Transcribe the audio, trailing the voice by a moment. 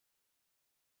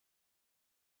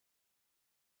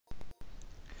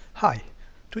Hi,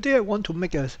 today I want to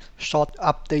make a short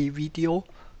update video.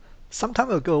 Some time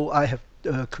ago I have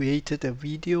created a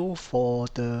video for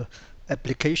the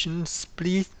application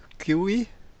SpleetGUI,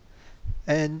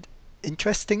 and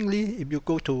interestingly, if you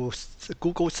go to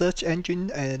Google search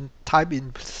engine and type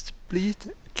in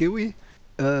SpleetGUI,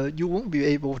 you won't be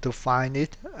able to find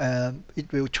it.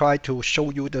 It will try to show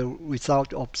you the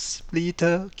result of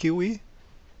Spleeter GUI,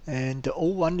 and the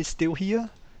old one is still here.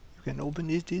 You can open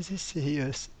it. This is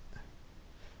here.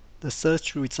 The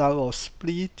search result of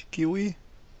SpleetGUI,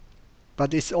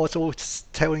 but it's also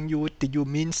telling you, did you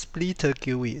mean Spleeter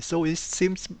GUI? So it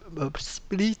seems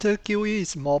Spleeter GUI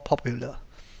is more popular.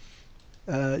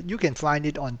 You can find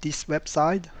it on this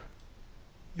website.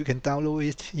 You can download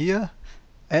it here,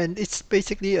 and it's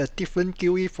basically a different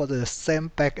GUI for the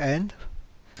same backend.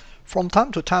 From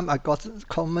time to time I got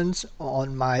comments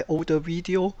on my older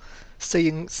video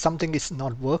saying something is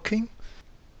not working.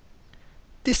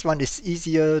 This one is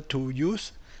easier to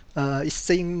use. It's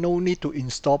saying no need to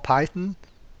install Python,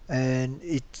 and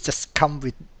it just comes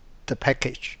with the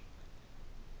package.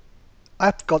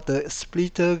 I've got the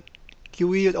Spleeter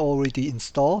GUI already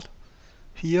installed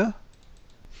here.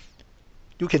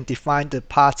 You can define the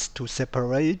paths to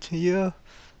separate here,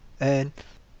 and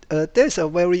there's a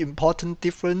very important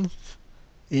difference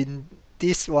in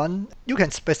this one. You can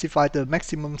specify the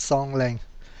maximum song length.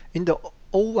 In the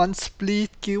old one,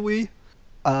 SpleetGUI,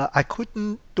 I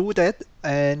couldn't do that,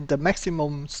 and the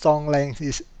maximum song length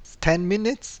is 10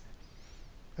 minutes,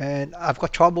 and I've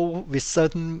got trouble with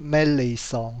certain medley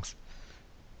songs.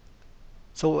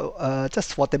 So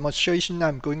just for demonstration,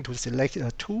 I'm going to select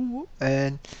a tool,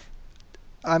 and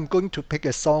I'm going to pick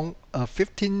a song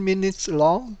 15 minutes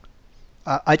long.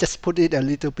 I just put it a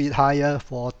little bit higher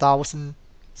for 1000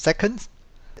 seconds.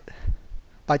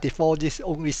 By default, it's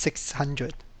only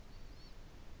 600.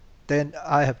 Then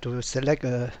I have to select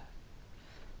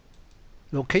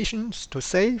locations to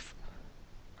save.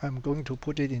 I'm going to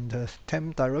put it in the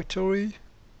temp directory.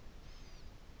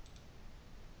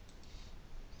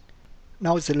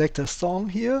 Now select a song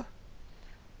here,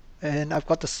 and I've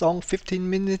got the song 15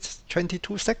 minutes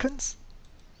 22 seconds.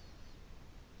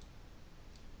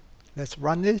 Let's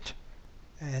run it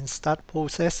and start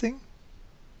processing.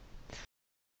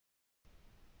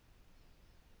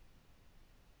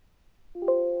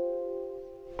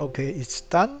 Okay, it's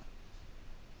done.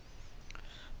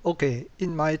 Okay,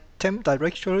 in my temp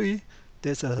directory,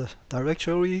 there's a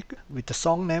directory with the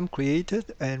song name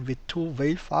created and with two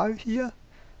WAV files here.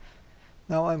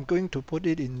 Now I'm going to put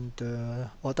it in the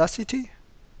Audacity.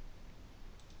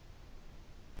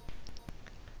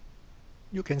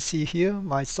 You can see here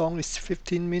my song is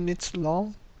 15 minutes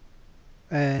long,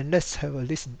 and let's have a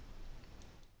listen.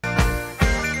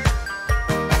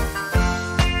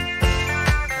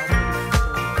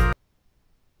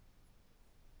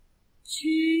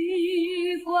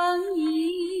 去光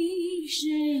一时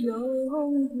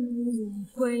永不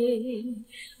回，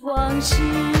往事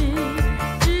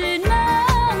只能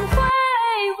回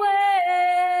味。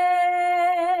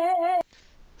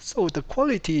 So the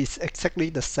quality is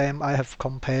exactly the same I have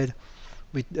compared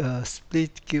with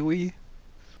SpleetGUI,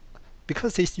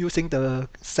 because it's using the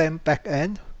same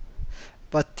backend.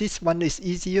 But this one is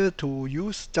easier to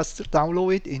use. Just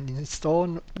download it and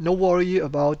install. No worry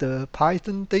about the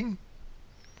Python thing.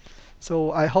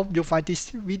 So I hope you find this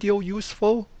video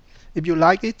useful. If you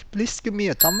like it, please give me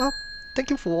a thumb up. Thank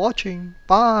you for watching.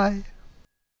 Bye.